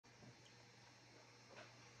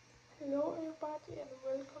Hello everybody and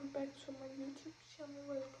welcome back to my YouTube channel,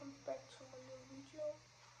 welcome back to my new video.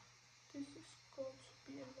 This is going to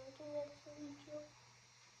be another reaction video.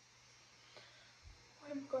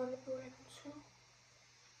 I'm gonna be reacting to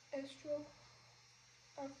Astro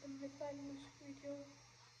After Midnight music video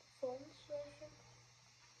performance version.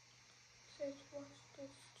 Let's watch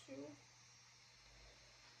this too.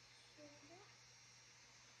 So yeah.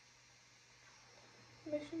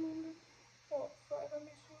 Miss you Moonbin, or forever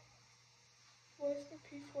miss you. Rest in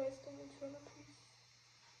peace, rest in eternal peace.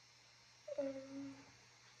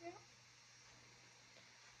 Yeah.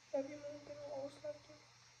 R.I.P Moonbin would also like to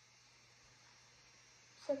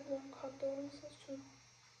send warm condolences to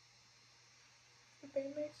your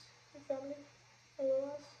bandmates, your family,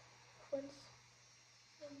 Aurora's friends,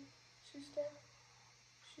 and sister,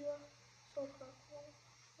 Shiva, so far.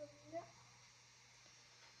 Yeah.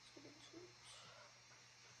 Let's get into it.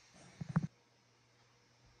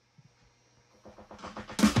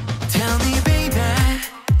 Tell me baby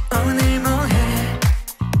오늘 뭐해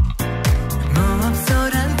뭐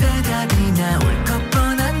없어란 대답이 나올 것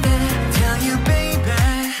뻔한데 Tell you baby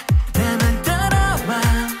나만 따라와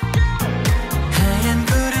하얀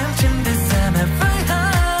구름 침대 삼아 fly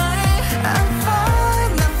high I'm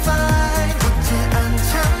fine 웃지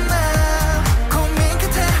않잖아 고민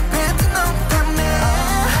끝에 뱉은 농담에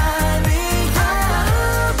Honey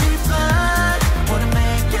I'll be fine Wanna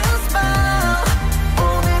make you smile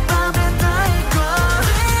오늘 밤에 다 잊고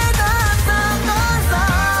지나서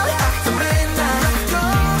After midnight go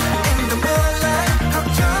in the moonlight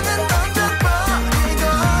걱정은 던져버리고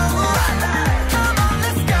Come on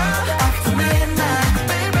let's go After midnight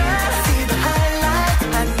baby See the highlight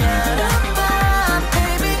한여름 밤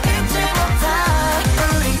baby 잊지 못해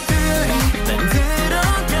우리 둘이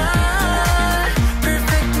만들어갈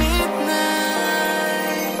Perfect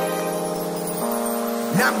midnight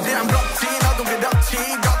남들은 부럽지 너도 그렇지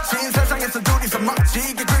거친 세상에서 둘이서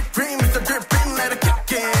멋지게 Drip dream is a drip dream let it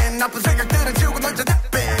kick in 나쁜 생각들은 지우고 던져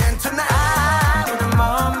dip in tonight 우린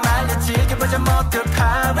몸 말려 즐겨보자 모두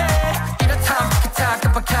파괴 이렇다면 좋겠다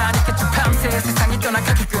깜빡하니까 좀 밤새 세상이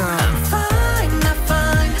떠나가게끔 I'm fine not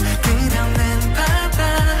fine 끝없는 바다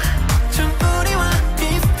좀 우리와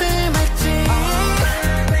비스듬할지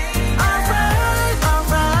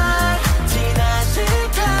Alright 지난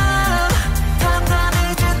시간 다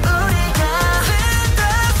잊은 우리가 Let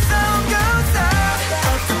the sun goes out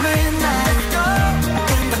After midnight go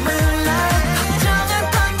in the moonlight 걱정은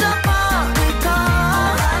던져버리고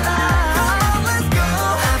Come on let's go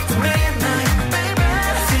After midnight baby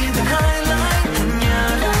See the highlight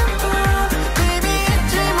한여름 밤 baby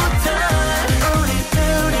잊지 못해 우리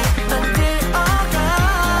둘이 만들어갈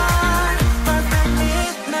Perfect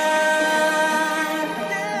midnight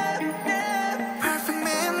Perfect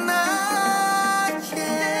midnight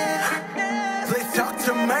yeah Please talk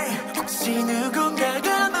to me 혹시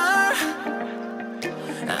누군가가 널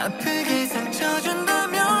아프게 상처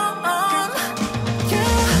준다면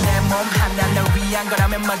내 몸 하나 널 위한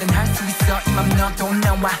거라면 뭐든 할 수 있어 이 맘 너도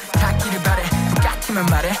나와 닿기를 바래 똑같으면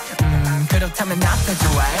말해 그렇다면 나 더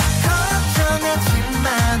좋아해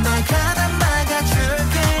걱정하지마 널 가다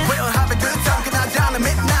막아줄게 We'll have a good time 그나지 않은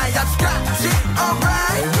midnight 아직까지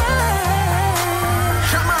alright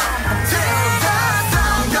Come on till the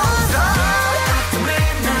sun goes up After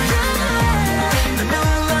midnight in the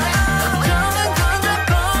moonlight 걱정은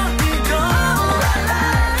던져버리고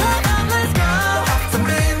Come on let's go After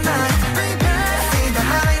midnight baby See the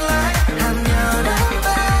highlight 한여름 밤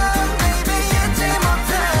baby 잊지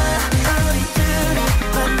못해 우리 둘이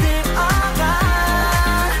만들어갈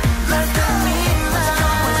Let's go midnight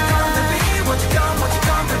What you gonna be What you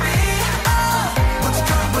gonna be What you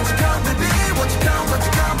gonna be What you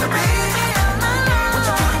gonna be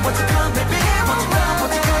What you gonna be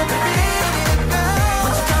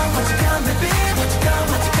What you gonna be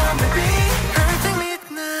What you gonna be Perfect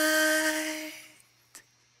midnight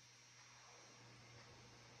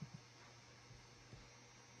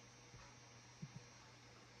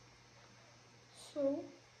So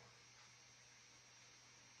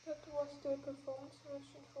that was the performance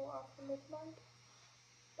version for After Midnight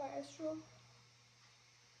by Astro.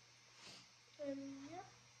 Yeah,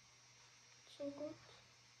 so good.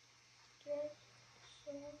 Jazz,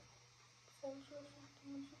 song, performance version, the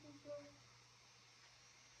music video.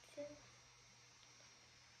 Okay.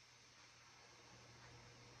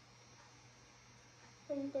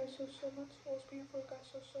 Thank you guys so much. It was beautiful, guys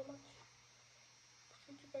so much.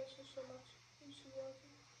 Thank you guys so much. You see what I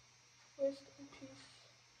mean? Rest in peace,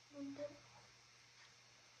 Moonbin.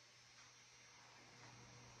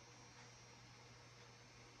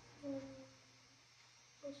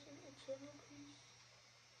 Rest in eternal peace.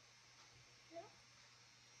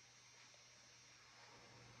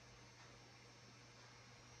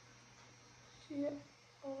 See you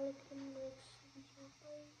all like in the next video. Bye.